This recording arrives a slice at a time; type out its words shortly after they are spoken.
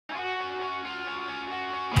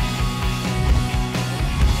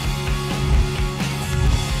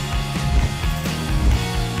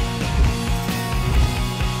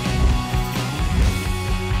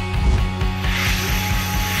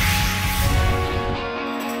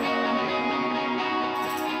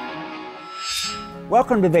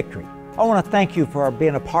Welcome to Victory. I want to thank you for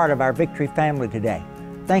being a part of our Victory family today.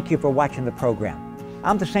 Thank you for watching the program.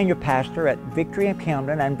 I'm the senior pastor at Victory in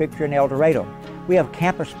Camden and Victory in El Dorado. We have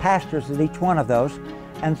campus pastors at each one of those,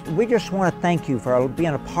 and we just want to thank you for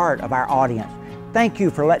being a part of our audience. Thank you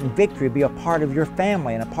for letting Victory be a part of your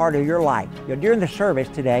family and a part of your life. During the service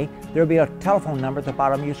today, there will be a telephone number at the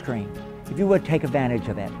bottom of your screen. If you would take advantage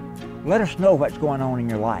of that, let us know what's going on in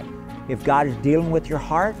your life. If God is dealing with your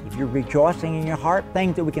heart, if you're rejoicing in your heart,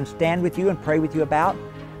 things that we can stand with you and pray with you about,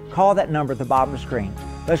 call that number at the bottom of the screen.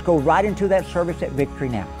 Let's go right into that service at Victory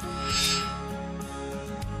now.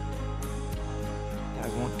 I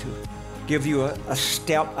want to give you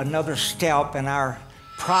another step in our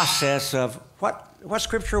process of what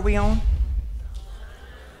scripture are we on?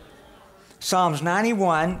 Psalms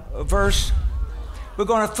 91, verse, we're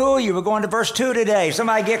going to fool you. We're going to verse 2 today.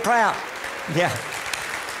 Somebody get clapped. Yeah.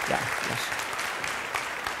 Yes.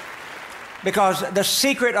 Because the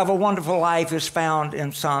secret of a wonderful life is found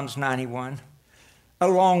in Psalms 91,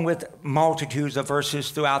 along with multitudes of verses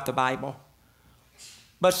throughout the Bible.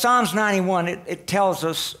 But Psalms 91, it tells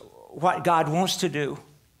us what God wants to do.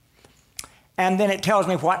 And then it tells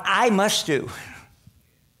me what I must do.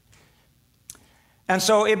 And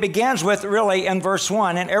so it begins with really in verse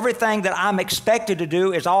 1, and everything that I'm expected to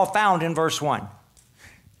do is all found in verse 1.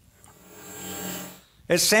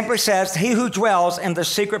 It simply says, he who dwells in the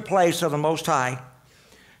secret place of the Most High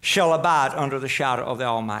shall abide under the shadow of the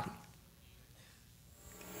Almighty.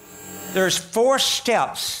 There's 4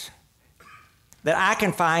 steps that I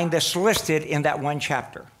can find that's listed in that one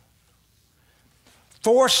chapter.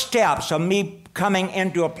 4 steps of me coming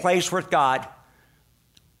into a place with God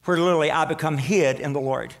where literally I become hid in the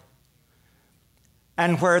Lord.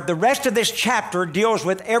 And where the rest of this chapter deals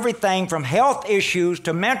with everything from health issues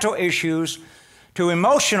to mental issues to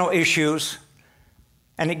emotional issues,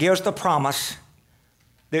 and it gives the promise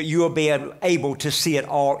that you will be able to see it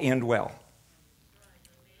all end well.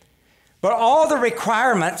 But all the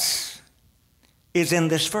requirements is in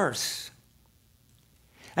this verse.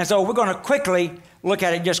 And so we're going to quickly look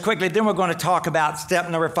at it just quickly, then we're going to talk about step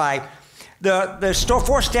number 5. The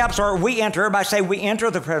 4 steps are we enter, everybody say we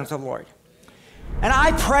enter the presence of the Lord. And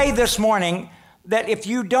I pray this morning that if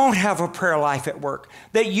you don't have a prayer life at work,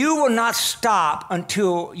 that you will not stop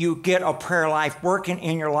until you get a prayer life working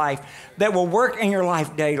in your life that will work in your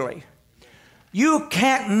life daily. You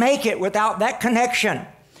can't make it without that connection.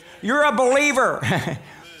 You're a believer.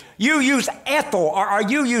 You use ethyl or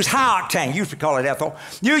you use high octane. You used to call it ethyl.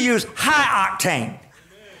 You use high octane.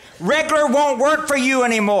 Regular won't work for you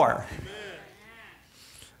anymore.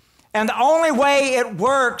 And the only way it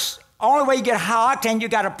works, only way you get high octane, you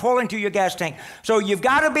got to pull into your gas tank. So you've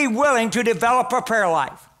got to be willing to develop a prayer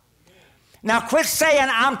life. Now quit saying,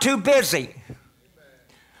 I'm too busy.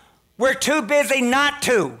 We're too busy not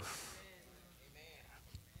to.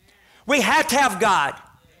 We have to have God.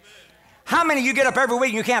 How many of you get up every week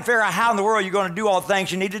and you can't figure out how in the world you're going to do all the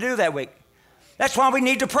things you need to do that week? That's why we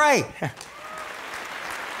need to pray.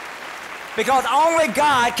 Because only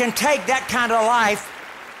God can take that kind of life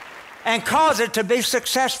and cause it to be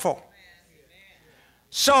successful.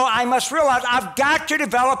 So I must realize I've got to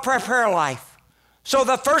develop a prayer life. So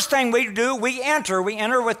the first thing we do, we enter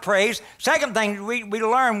with praise. Second thing we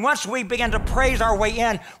learn, once we begin to praise our way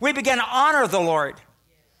in, we begin to honor the Lord.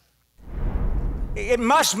 It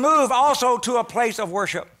must move also to a place of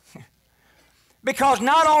worship. Because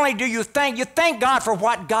not only do you thank God for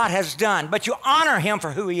what God has done, but you honor Him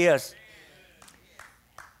for who He is.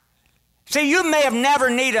 See, you may have never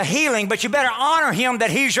need a healing, but you better honor Him that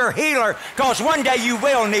He's your healer, because one day you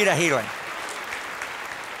will need a healing.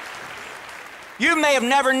 You may have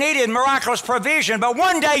never needed miraculous provision, but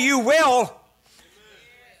one day you will.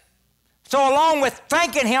 So along with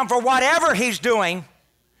thanking Him for whatever He's doing,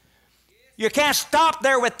 you can't stop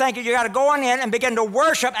there with thanking. You got to go on in and begin to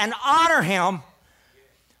worship and honor Him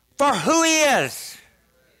for who He is.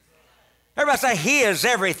 Everybody say, He is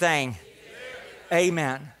everything.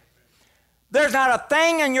 Amen. There's not a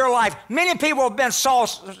thing in your life. Many people have been so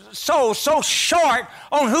short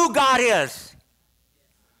on who God is.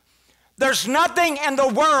 There's nothing in the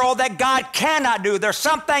world that God cannot do. There's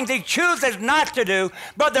some things He chooses not to do,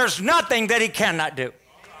 but there's nothing that He cannot do.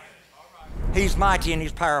 He's mighty and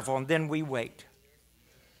He's powerful, and then we wait.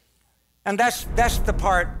 And that's the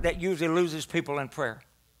part that usually loses people in prayer,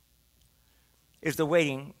 is the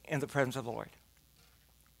waiting in the presence of the Lord.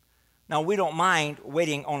 Now, we don't mind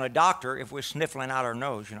waiting on a doctor if we're sniffling out our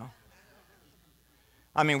nose, you know.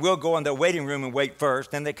 I mean, we'll go in the waiting room and wait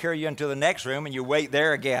first, then they carry you into the next room and you wait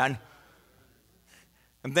there again.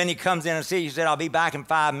 And then he comes in and sees you, said, I'll be back in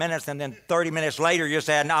 5 minutes, and then 30 minutes later you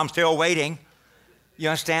said, no, I'm still waiting. You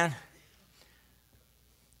understand?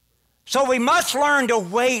 So we must learn to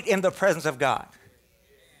wait in the presence of God.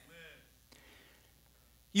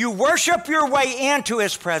 You worship your way into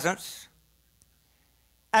His presence,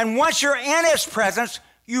 and once you're in His presence,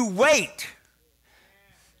 you wait.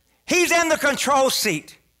 He's in the control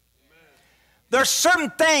seat. There's certain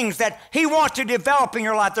things that He wants to develop in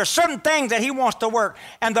your life. There's certain things that He wants to work,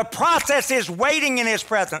 and the process is waiting in His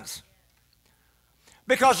presence.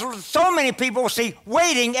 Because so many people see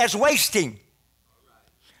waiting as wasting.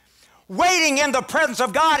 Waiting in the presence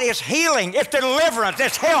of God is healing, it's deliverance,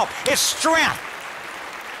 it's help, it's strength.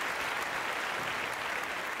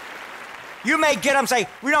 You may get up and say,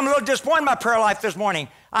 I'm a little disappointed in my prayer life this morning.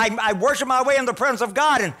 I worshiped my way in the presence of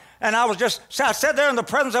God, and I sat there in the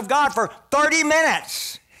presence of God for 30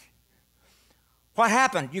 minutes. What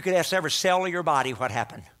happened? You could ask every cell of your body what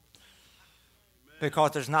happened.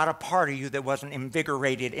 Because there's not a part of you that wasn't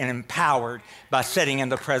invigorated and empowered by sitting in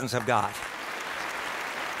the presence of God.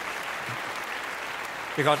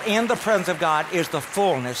 Because in the presence of God is the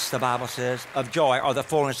fullness, the Bible says, of joy, or the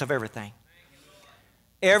fullness of everything.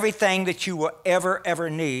 Everything that you will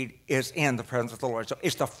ever need is in the presence of the Lord. So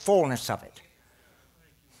it's the fullness of it.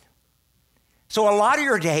 So a lot of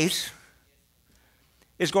your days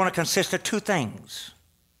is going to consist of two things.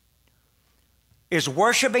 Is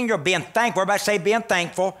worshiping, you're being thankful. Everybody say being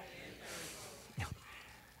thankful.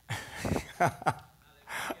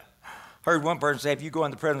 Heard one person say, if you go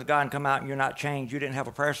in the presence of God and come out and you're not changed, you didn't have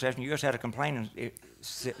a prayer session, you just had a complaining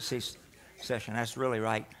session. That's really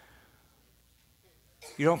right.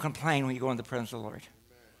 You don't complain when you go in the presence of the Lord.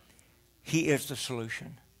 He is the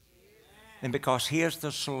solution. And because He is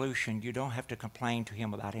the solution, you don't have to complain to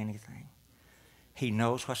Him about anything. He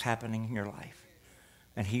knows what's happening in your life.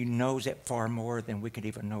 And He knows it far more than we could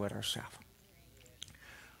even know it ourselves.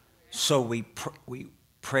 So we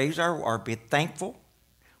praise or be thankful.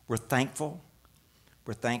 We're thankful.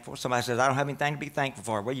 We're thankful. Somebody says, I don't have anything to be thankful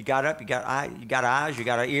for. Well, you got up, you got eyes, you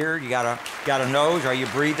got an ear, you got a nose. Are you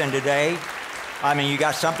breathing today? I mean, you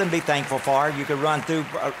got something to be thankful for. You could run through.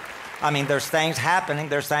 There's things happening.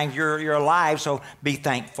 There's things you're alive, so be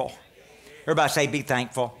thankful. Everybody say, be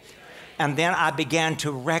thankful. And then I began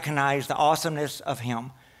to recognize the awesomeness of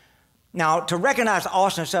Him. Now, to recognize the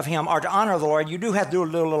awesomeness of Him or to honor the Lord, you do have to do a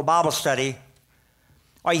little Bible study,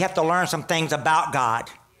 or you have to learn some things about God.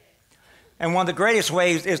 And one of the greatest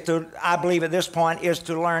ways is to, I believe at this point, is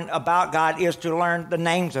to learn about God, is to learn the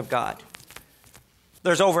names of God.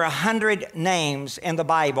 There's over 100 names in the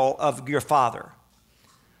Bible of your Father.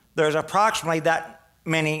 There's approximately that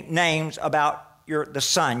many names about the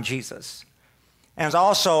Son, Jesus. And there's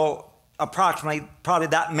also approximately probably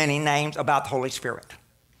that many names about the Holy Spirit.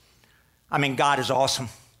 I mean, God is awesome,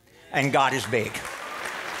 and God is big.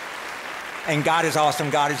 And God is awesome,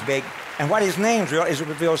 God is big. And what His name is, it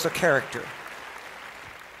reveals the character.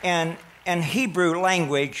 And in Hebrew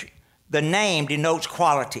language, the name denotes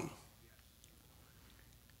quality.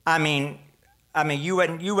 I mean, you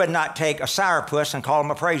would not take a sourpuss and call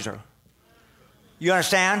him a praiser. You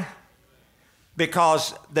understand?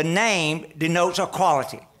 Because the name denotes a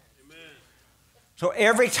quality. Amen. So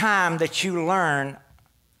every time that you learn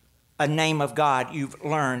a name of God, you've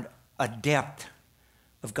learned a depth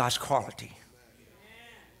of God's quality.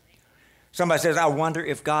 Somebody says, I wonder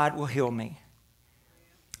if God will heal me.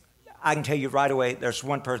 I can tell you right away, there's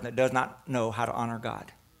one person that does not know how to honor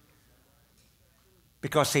God.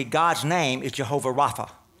 Because, see, God's name is Jehovah Rapha.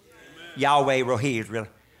 Amen. Yahweh Rohi is really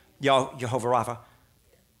Jehovah Rapha.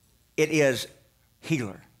 It is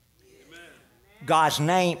healer. Amen. God's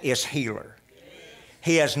name is healer. Amen.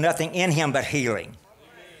 He has nothing in Him but healing. Amen.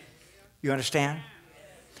 You understand?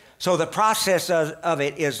 So the process of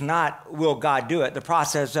it is not, will God do it? The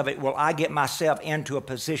process of it, will I get myself into a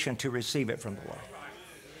position to receive it from the Lord?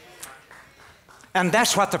 And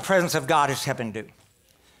that's what the presence of God is helping do.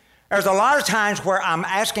 There's a lot of times where I'm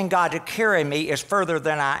asking God to carry me is further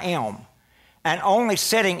than I am. And only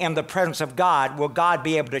sitting in the presence of God will God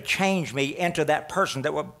be able to change me into that person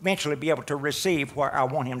that will eventually be able to receive where I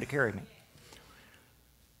want Him to carry me.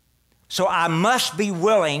 So I must be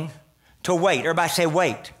willing to wait. Everybody say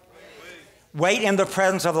wait. Wait in the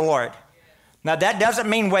presence of the Lord. Now that doesn't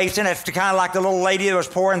mean wasting. It's kind of like the little lady that was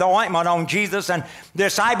pouring the ointment on Jesus, and the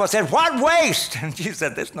disciple said, what waste? And Jesus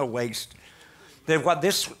said, there's no waste. That what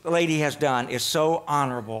this lady has done is so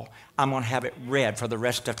honorable, I'm going to have it read for the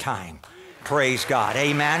rest of time. Praise God.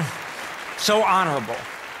 Amen. So honorable.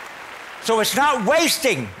 So it's not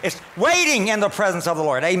wasting. It's waiting in the presence of the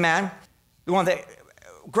Lord. Amen. One of the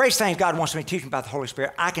greatest things God wants me to teach me about the Holy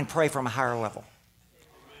Spirit, I can pray from a higher level.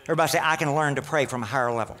 Everybody say, I can learn to pray from a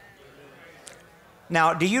higher level.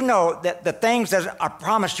 Now, do you know that the things that are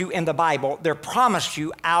promised you in the Bible, they're promised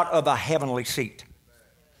you out of a heavenly seat?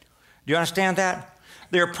 Do you understand that?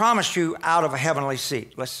 They're promised you out of a heavenly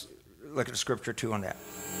seat. Let's look at the scripture too on that.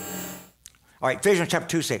 All right, Ephesians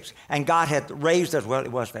chapter 2:6. And God hath raised us, well,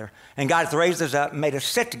 it was there. And God hath raised us up and made us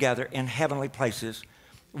sit together in heavenly places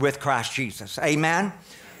with Christ Jesus. Amen?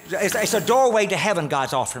 It's a doorway to heaven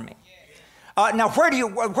God's offered me. Now,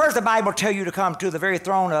 where's the Bible tell you to come to? The very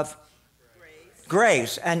throne of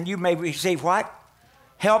grace. And you may receive what?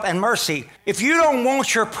 Help and mercy. If you don't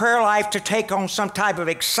want your prayer life to take on some type of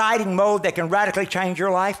exciting mode that can radically change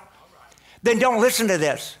your life, then don't listen to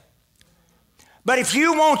this. But if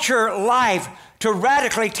you want your life to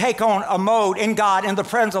radically take on a mode in God, in the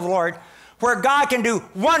presence of the Lord, where God can do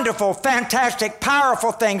wonderful, fantastic,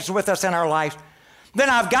 powerful things with us in our life, then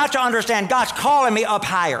I've got to understand God's calling me up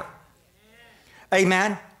higher.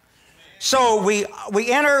 Amen? So we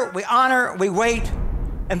enter, we honor, we wait,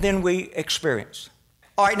 and then we experience.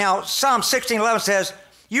 All right, now Psalm 16:11 says,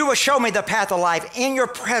 you will show me the path of life. In your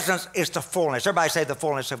presence is the fullness. Everybody say the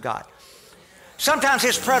fullness of God. Sometimes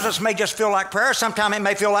his presence may just feel like prayer. Sometimes it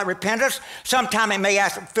may feel like repentance. Sometimes it may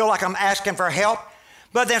feel like I'm asking for help.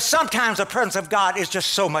 But then sometimes the presence of God is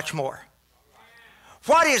just so much more.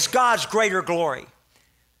 What is God's greater glory?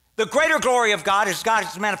 The greater glory of God is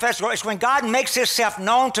God's manifest glory. It's when God makes himself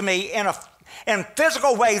known to me in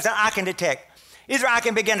physical ways that I can detect. Either I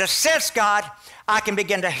can begin to sense God, I can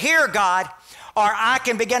begin to hear God, or I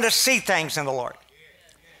can begin to see things in the Lord.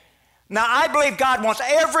 Now, I believe God wants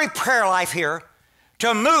every prayer life here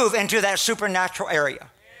to move into that supernatural area.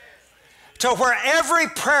 So where every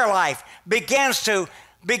prayer life begins to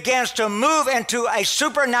move into a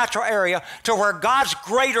supernatural area to where God's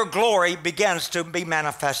greater glory begins to be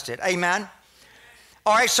manifested. Amen?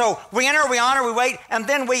 All right, so we enter, we honor, we wait, and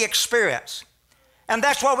then we experience. And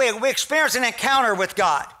that's what we experience an encounter with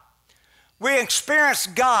God. We experience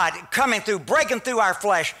God coming through, breaking through our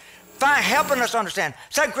flesh, helping us understand.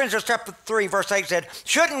 2 Corinthians chapter 3, verse 8 said,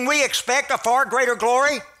 shouldn't we expect a far greater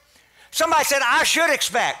glory? Somebody said, I should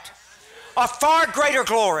expect a far greater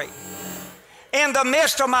glory in the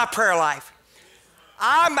midst of my prayer life.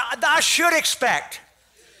 I should expect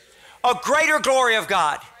a greater glory of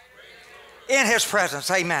God in his presence.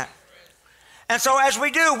 Amen. And so as we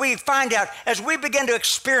do, we find out, as we begin to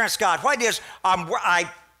experience God, what it is, I'm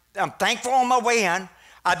thankful on my way in.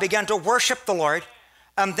 I begin to worship the Lord.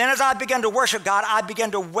 And then as I begin to worship God, I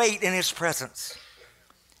begin to wait in his presence.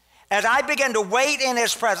 As I begin to wait in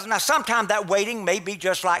his presence, now sometimes that waiting may be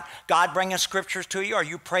just like God bringing scriptures to you, or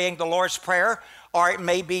you praying the Lord's Prayer, or it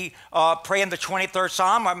may be praying the 23rd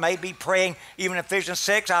Psalm, or it may be praying even Ephesians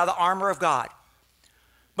 6 out of the armor of God.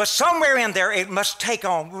 But somewhere in there, it must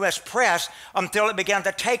we must press until it begins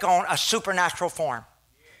to take on a supernatural form.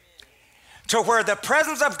 To where the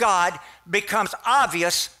presence of God becomes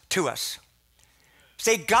obvious to us.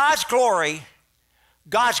 See, God's glory,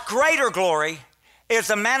 God's greater glory, is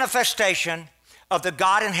the manifestation of the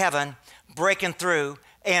God in heaven breaking through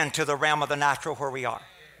into the realm of the natural where we are.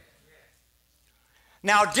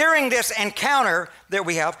 Now, during this encounter that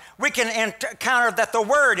we have, we can encounter that the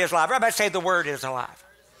Word is alive. Everybody say the Word is alive.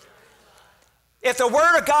 If the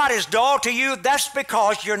Word of God is dull to you, that's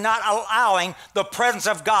because you're not allowing the presence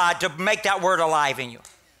of God to make that Word alive in you.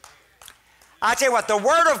 I tell you what, the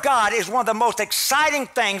Word of God is one of the most exciting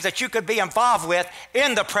things that you could be involved with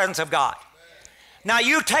in the presence of God. Now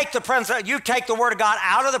you take the Word of God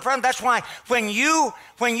out of the presence. That's why when you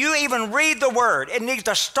even read the Word, it needs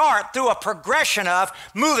to start through a progression of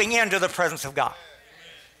moving into the presence of God.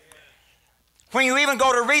 When you even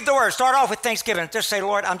go to read the Word, start off with thanksgiving. Just say,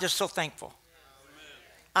 Lord, I'm just so thankful.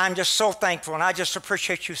 I'm just so thankful, and I just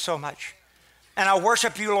appreciate you so much. And I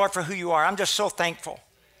worship you, Lord, for who you are. I'm just so thankful.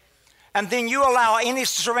 And then you allow any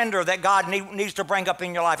surrender that God needs to bring up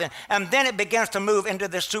in your life. And then it begins to move into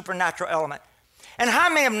this supernatural element. And how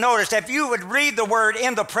many have noticed if you would read the Word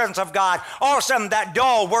in the presence of God, all of a sudden that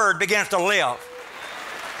dull Word begins to live?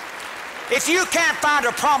 If you can't find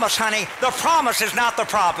a promise, honey, the promise is not the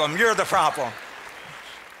problem. You're the problem.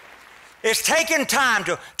 It's taking time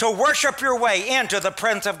to worship your way into the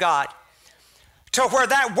presence of God, to where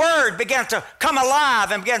that Word begins to come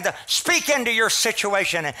alive and begin to speak into your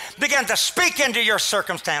situation and begin to speak into your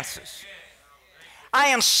circumstances. I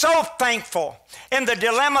am so thankful in the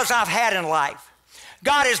dilemmas I've had in life.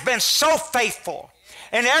 God has been so faithful.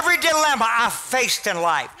 In every dilemma I've faced in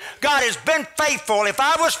life, God has been faithful. If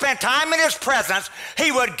I would spend time in His presence,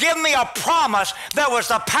 He would give me a promise that was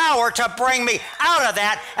the power to bring me out of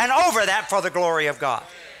that and over that for the glory of God.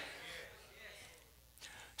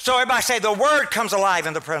 So everybody say, the Word comes alive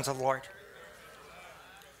in the presence of the Lord.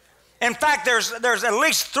 In fact, there's at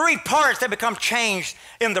least 3 parts that become changed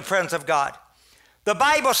in the presence of God. The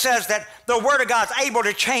Bible says that the Word of God is able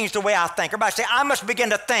to change the way I think. Everybody say, I must begin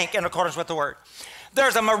to think in accordance with the Word.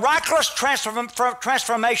 There's a miraculous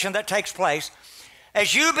transformation that takes place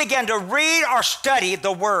as you begin to read or study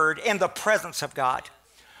the Word in the presence of God.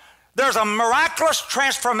 There's a miraculous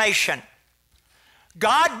transformation.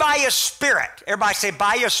 God, by His Spirit, everybody say,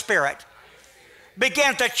 by His Spirit,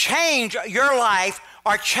 begin to change your life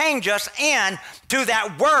or change us into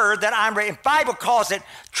that Word that I'm reading. The Bible calls it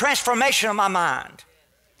transformation of my mind.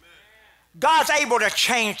 God's able to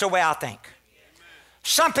change the way I think.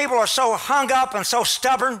 Some people are so hung up and so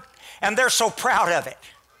stubborn, and they're so proud of it.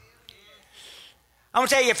 I'm going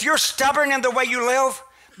to tell you, if you're stubborn in the way you live,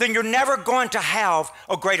 then you're never going to have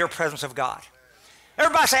a greater presence of God.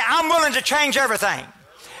 Everybody say, I'm willing to change everything.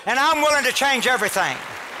 And I'm willing to change everything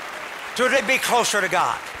to be closer to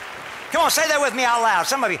God. Come on, say that with me out loud.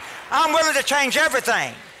 Some of you, I'm willing to change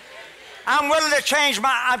everything. I'm willing to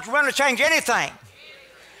change anything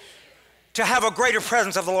to have a greater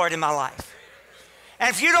presence of the Lord in my life. And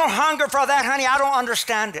if you don't hunger for that, honey, I don't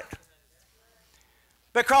understand it.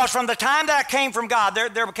 Because from the time that I came from God,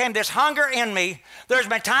 there became this hunger in me. There's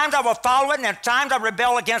been times I will follow it and at times I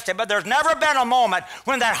rebel against it, but there's never been a moment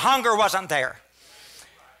when that hunger wasn't there.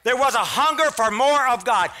 There was a hunger for more of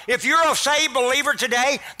God. If you're a saved believer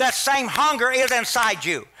today, that same hunger is inside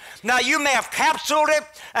you. Now, you may have capsuled it,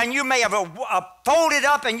 and you may have folded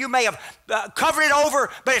up, and you may have covered it over,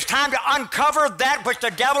 but it's time to uncover that which the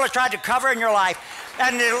devil has tried to cover in your life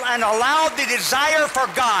and allow the desire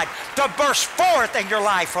for God to burst forth in your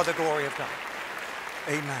life for the glory of God.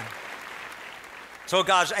 Amen. So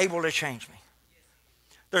God's able to change me.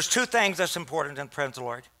 There's 2 things that's important in the presence of the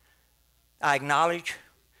Lord. I acknowledge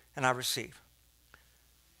and I receive.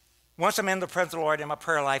 Once I'm in the presence of the Lord in my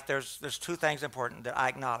prayer life, there's 2 things important that I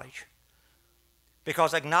acknowledge.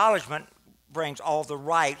 Because acknowledgement brings all the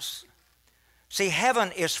rights. See,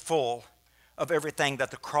 heaven is full of everything that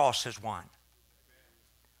the cross has won.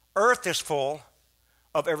 Earth is full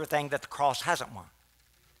of everything that the cross hasn't won.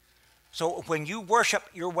 So when you worship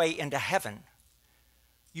your way into heaven,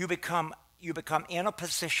 you become in a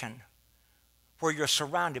position where you're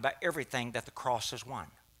surrounded by everything that the cross has won.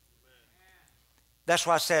 That's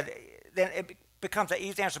why I said, then it becomes an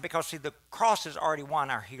easy answer because, see, the cross has already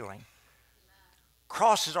won our healing.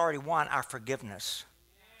 Cross has already won our forgiveness.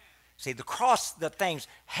 See, the cross, the things,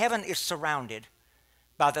 heaven is surrounded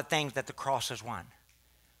by the things that the cross has won.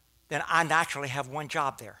 Then I naturally have one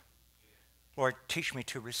job there. Lord, teach me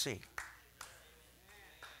to receive.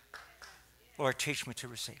 Lord, teach me to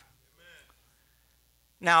receive.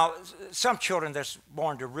 Now, some children that's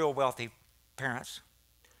born to real wealthy parents,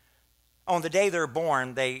 on the day they're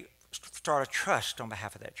born, they start a trust on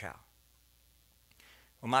behalf of that child.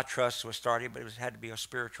 Well, my trust was started, but it had to be a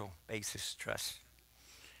spiritual basis trust.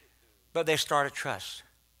 But they start a trust.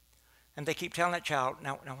 And they keep telling that child,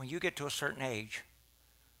 now when you get to a certain age,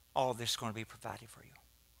 all of this is going to be provided for you.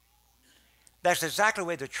 That's exactly the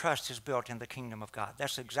way the trust is built in the kingdom of God.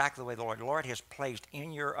 That's exactly the way the Lord has placed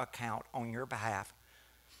in your account on your behalf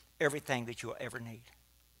everything that you'll ever need.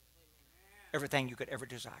 Everything you could ever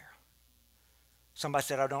desire. Somebody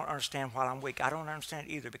said, I don't understand why I'm weak. I don't understand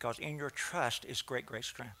either, because in your trust is great, great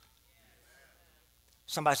strength.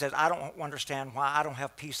 Somebody says, I don't understand why I don't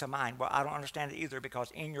have peace of mind. Well, I don't understand it either,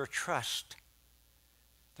 because in your trust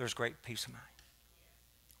there's great peace of mind.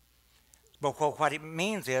 But what it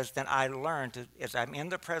means is that I learn to, as I'm in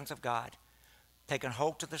the presence of God, taking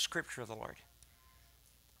hold to the scripture of the Lord,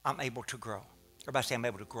 I'm able to grow. Everybody say, I'm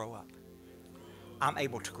able to grow up. I'm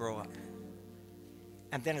able to grow up.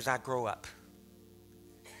 And then as I grow up,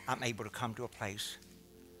 I'm able to come to a place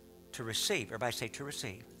to receive. Everybody say, to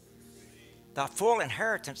receive. The full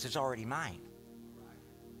inheritance is already mine.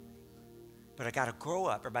 But I got to grow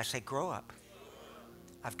up. Everybody say, grow up.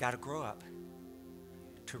 I've got to grow up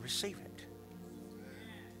to receive it.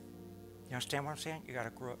 You understand what I'm saying? You got to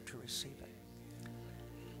grow up to receive it.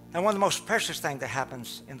 And one of the most precious things that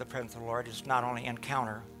happens in the presence of the Lord is not only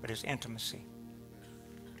encounter, but is intimacy.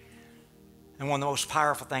 And one of the most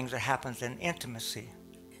powerful things that happens in intimacy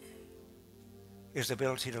is the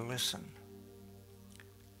ability to listen,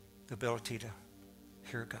 the ability to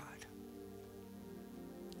hear God.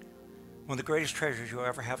 One of the greatest treasures you'll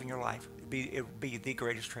ever have in your life, it will be the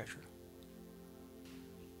greatest treasure,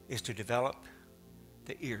 is to develop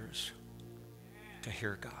the ears to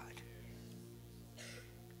hear God.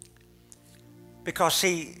 Because,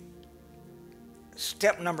 see,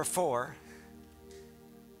 step number 4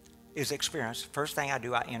 is experience. First thing I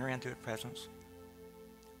do, I enter into His presence.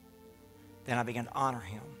 Then I begin to honor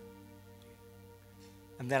Him.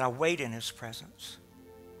 And then I wait in His presence.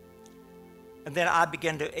 And then I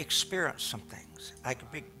begin to experience some things. I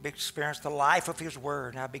could experience the life of His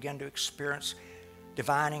Word, and I begin to experience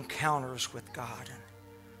divine encounters with God.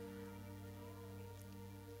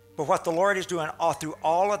 But what the Lord is doing through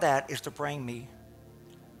all of that is to bring me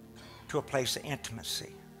to a place of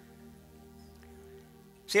intimacy.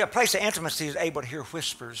 See, a place of intimacy is able to hear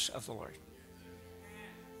whispers of the Lord.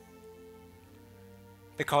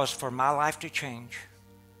 Because for my life to change,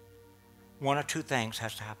 one of two things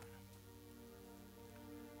has to happen.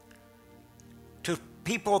 To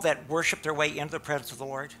people that worship their way into the presence of the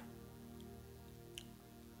Lord,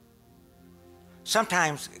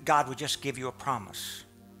 sometimes God will just give you a promise,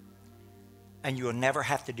 and you will never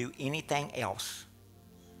have to do anything else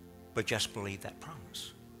but just believe that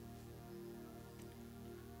promise.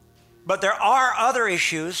 But there are other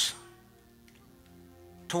issues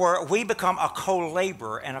to where we become a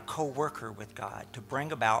co-laborer and a co-worker with God to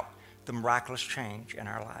bring about the miraculous change in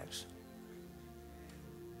our lives.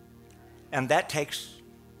 And that takes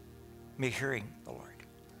me hearing the Lord.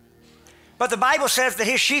 But the Bible says that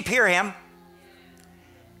His sheep hear Him.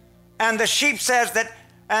 And the sheep says that,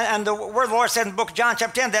 and the word of the Lord said in the book of John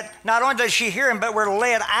chapter 10, that not only does she hear Him, but we're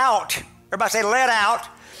led out. Everybody say, led out.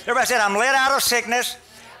 Everybody said, I'm led out of sickness.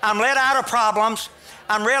 I'm led out of problems.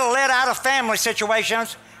 I'm really led out of family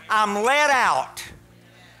situations. I'm led out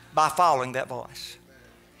by following that voice.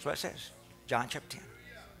 That's what it says, John chapter 10.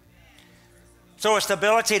 So it's the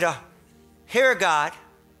ability to hear God,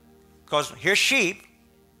 because here's sheep,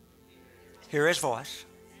 hear His voice.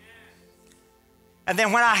 And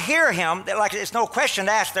then when I hear Him, like it's no question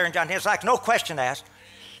to ask there in John 10, it's like no question to ask.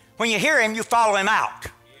 When you hear Him, you follow Him out.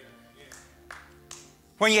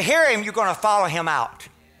 When you hear Him, you're going to follow Him out.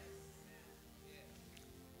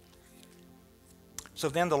 So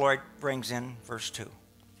then the Lord brings in verse 2.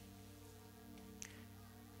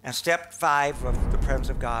 And step 5 of the presence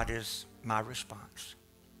of God is my response.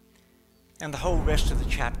 And the whole rest of the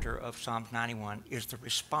chapter of Psalms 91 is the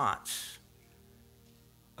response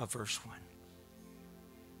of verse 1.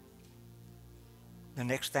 The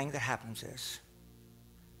next thing that happens is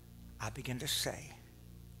I begin to say,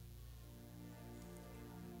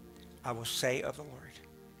 I will say of the Lord,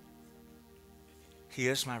 He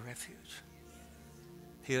is my refuge.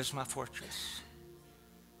 He is my fortress,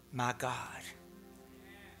 my God.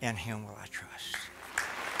 In Him will I trust.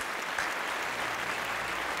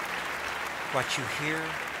 What you hear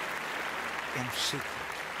in secret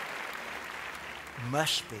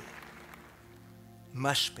must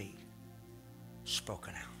be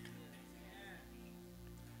spoken out.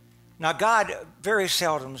 Now, God, very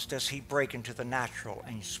seldom does He break into the natural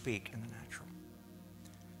and speak in the natural.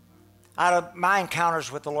 Out of my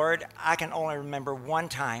encounters with the Lord, I can only remember one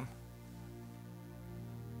time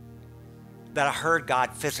that I heard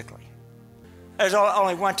God physically. There's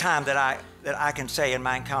only one time that I can say in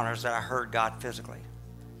my encounters that I heard God physically.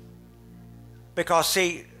 Because,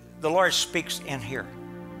 see, the Lord speaks in here.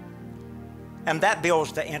 And that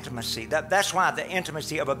builds the intimacy. That's why the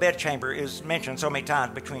intimacy of a bedchamber is mentioned so many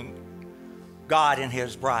times between God and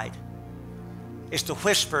His bride. It's the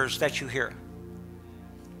whispers that you hear.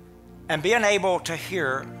 And being able to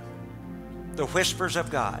hear the whispers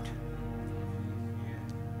of God,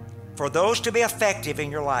 for those to be effective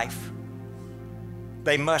in your life,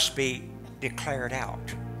 they must be declared out,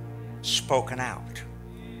 spoken out.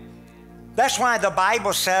 That's why the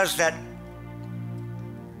Bible says that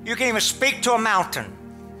you can even speak to a mountain,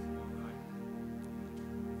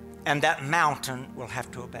 and that mountain will have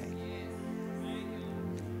to obey.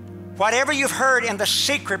 Whatever you've heard in the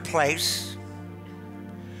secret place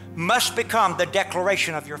must become the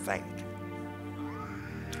declaration of your faith.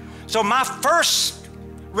 So my first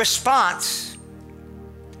response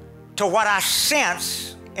to what I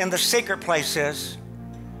sense in the secret place is,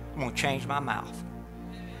 I'm going to change my mouth.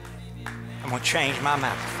 I'm going to change my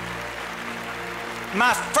mouth.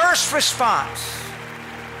 My first response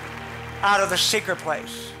out of the secret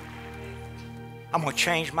place, I'm going to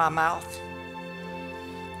change my mouth.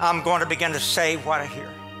 I'm going to begin to say what I hear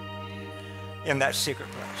in that secret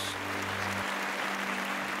place.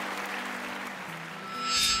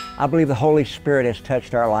 I believe the Holy Spirit has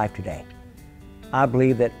touched our life today. I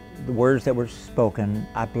believe that the words that were spoken,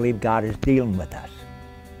 I believe God is dealing with us.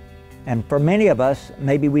 And for many of us,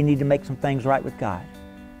 maybe we need to make some things right with God.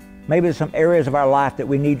 Maybe there's some areas of our life that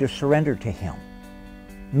we need to surrender to Him.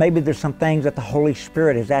 Maybe there's some things that the Holy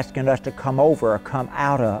Spirit is asking us to come over or come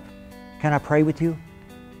out of. Can I pray with you?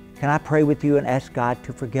 Can I pray with you and ask God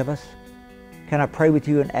to forgive us? Can I pray with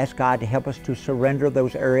you and ask God to help us to surrender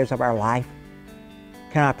those areas of our life?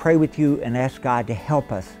 Can I pray with you and ask God to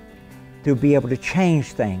help us to be able to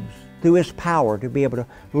change things, through His power to be able to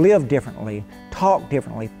live differently, talk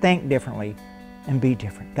differently, think differently, and be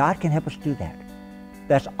different. God can help us do that.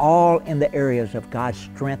 That's all in the areas of God's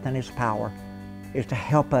strength and His power, is to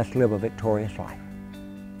help us live a victorious life.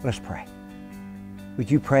 Let's pray. Would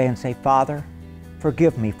you pray and say, Father,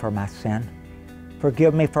 forgive me for my sin.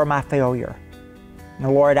 Forgive me for my failure.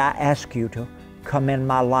 And Lord, I ask you to come in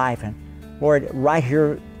my life. And Lord, right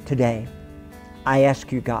here today, I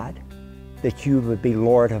ask you, God, that you would be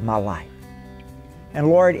Lord of my life. And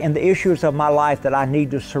Lord, in the issues of my life that I need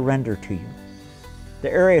to surrender to you,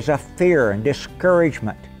 the areas of fear and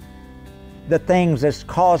discouragement, the things that's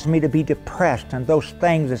caused me to be depressed, and those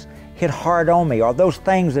things that's hit hard on me, or those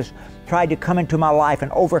things that's tried to come into my life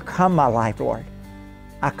and overcome my life, Lord,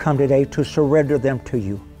 I come today to surrender them to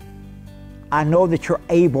you. I know that you're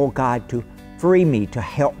able, God, to free me, to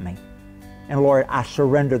help me. And Lord, I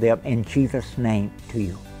surrender them in Jesus' name to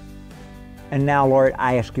you. And now, Lord,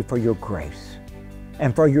 I ask you for your grace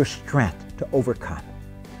and for your strength to overcome.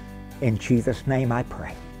 In Jesus' name I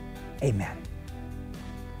pray. Amen.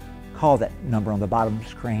 Call that number on the bottom of the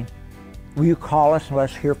screen. Will you call us and let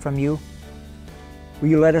us hear from you? Will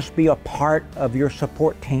you let us be a part of your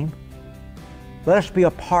support team? Let us be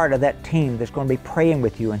a part of that team that's going to be praying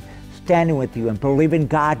with you and standing with you and believing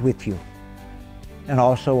God with you. And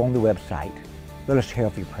also on the website, let us hear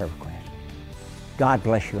of your prayer requests. God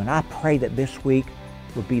bless you, and I pray that this week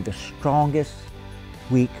will be the strongest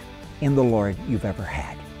week in the Lord you've ever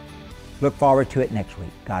had. Look forward to it next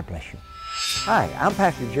week. God bless you. Hi, I'm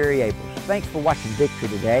Pastor Jerry Abels. Thanks for watching Victory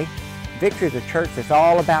today. Victory is a church that's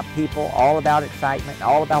all about people, all about excitement,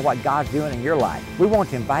 all about what God's doing in your life. We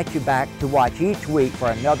want to invite you back to watch each week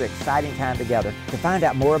for another exciting time together. To find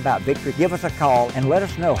out more about Victory, give us a call and let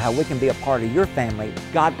us know how we can be a part of your family.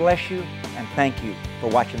 God bless you, and thank you for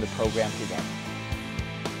watching the program today.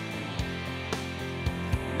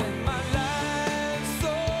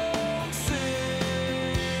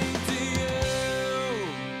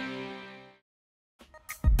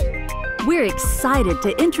 We're excited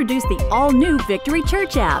to introduce the all-new Victory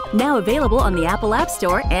Church app, now available on the Apple App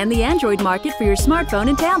Store and the Android market for your smartphone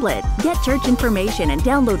and tablet. Get church information and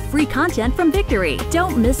download free content from Victory.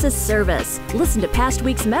 Don't miss a service. Listen to past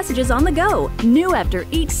week's messages on the go, new after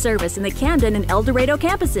each service in the Camden and El Dorado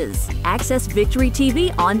campuses. Access Victory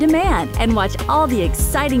TV on demand and watch all the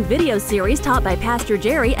exciting video series taught by Pastor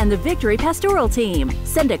Jerry and the Victory pastoral team.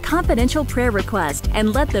 Send a confidential prayer request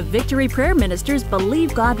and let the Victory prayer ministers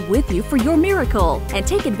believe God with you for your miracle, and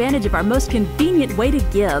take advantage of our most convenient way to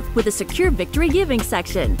give with a secure Victory giving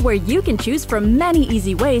section where you can choose from many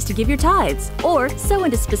easy ways to give your tithes or sow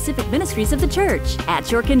into specific ministries of the church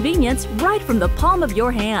at your convenience right from the palm of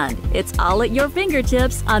your hand. It's all at your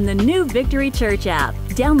fingertips on the new Victory Church app.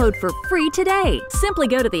 Download for free today. Simply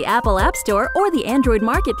go to the Apple App Store or the Android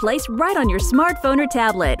Marketplace right on your smartphone or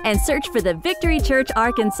tablet and search for the Victory Church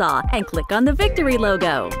Arkansas and click on the Victory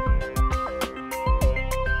logo.